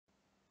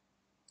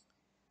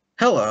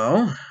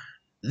Hello.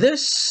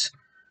 This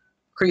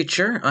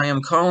creature I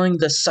am calling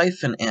the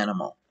Siphon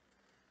Animal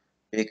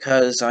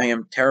because I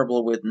am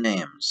terrible with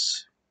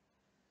names.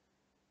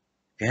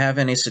 If you have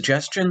any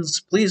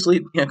suggestions, please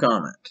leave me a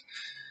comment.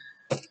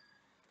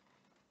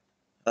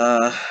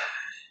 Uh,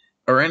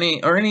 or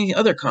any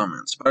other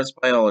comments about its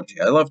biology.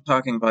 I love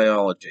talking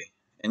biology,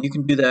 and you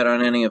can do that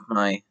on any of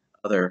my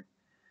other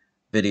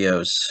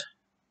videos.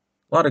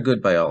 A lot of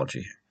good biology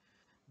here.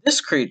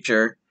 This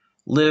creature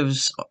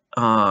lives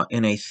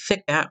in a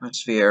thick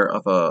atmosphere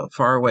of a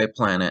faraway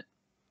planet,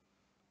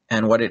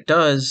 and what it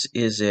does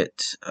is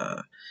it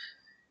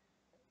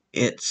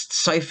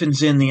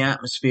siphons in the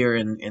atmosphere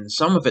in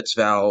some of its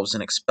valves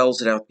and expels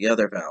it out the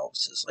other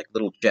valves as like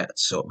little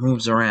jets, so it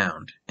moves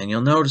around. And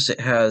you'll notice it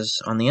has,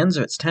 on the ends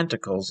of its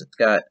tentacles, it's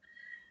got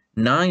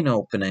 9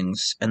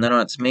 openings, and then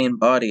on its main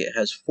body it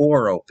has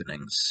 4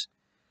 openings.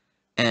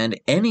 And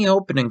any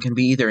opening can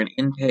be either an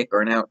intake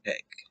or an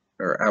outtake,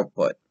 or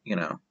output,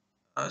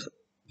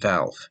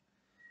 valve.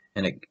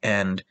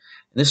 And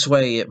this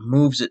way it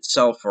moves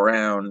itself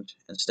around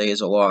and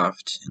stays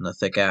aloft in the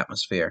thick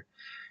atmosphere.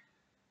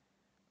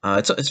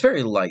 It's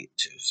very light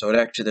too, so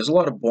there's a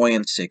lot of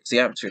buoyancy because the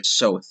atmosphere is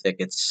so thick.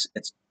 It's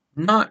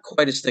not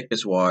quite as thick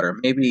as water,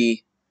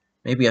 maybe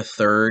a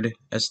third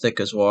as thick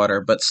as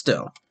water, but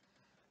still,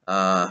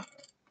 uh,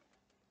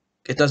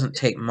 it doesn't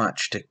take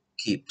much to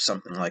keep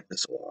something like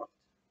this aloft.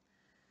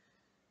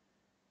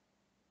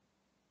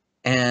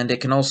 And it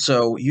can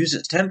also use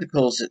its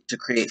tentacles to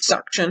create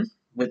suction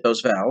with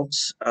those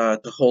valves to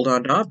hold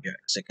on to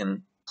objects. It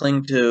can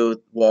cling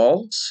to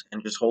walls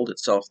and just hold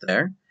itself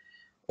there,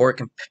 or it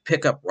can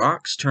pick up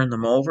rocks, turn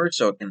them over,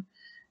 so it can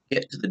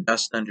get to the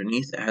dust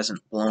underneath that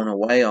hasn't blown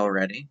away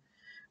already,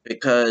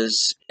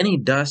 because any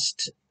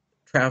dust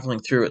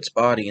traveling through its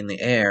body in the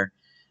air,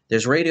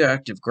 there's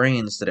radioactive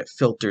grains that it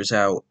filters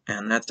out,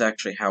 and that's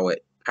actually how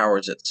it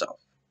powers itself.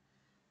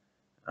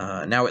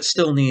 Now, it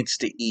still needs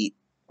to eat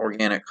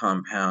organic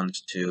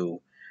compounds to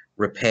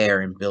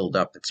repair and build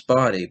up its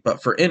body,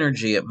 but for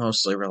energy, it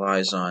mostly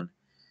relies on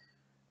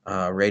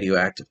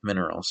radioactive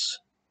minerals.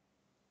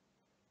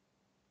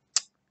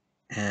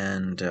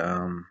 And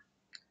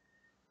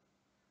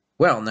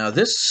well, now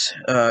this,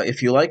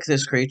 if you like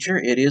this creature,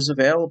 it is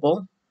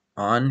available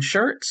on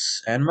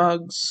shirts and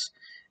mugs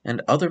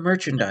and other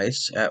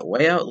merchandise at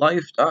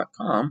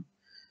wayoutlife.com.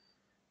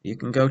 You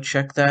can go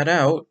check that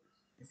out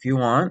if you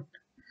want.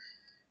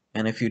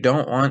 And if you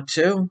don't want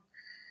to,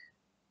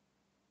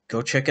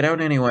 go check it out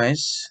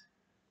anyways.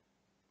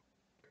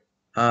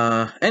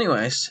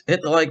 Anyways,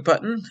 hit the like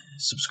button,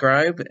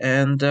 subscribe,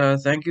 and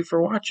thank you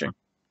for watching.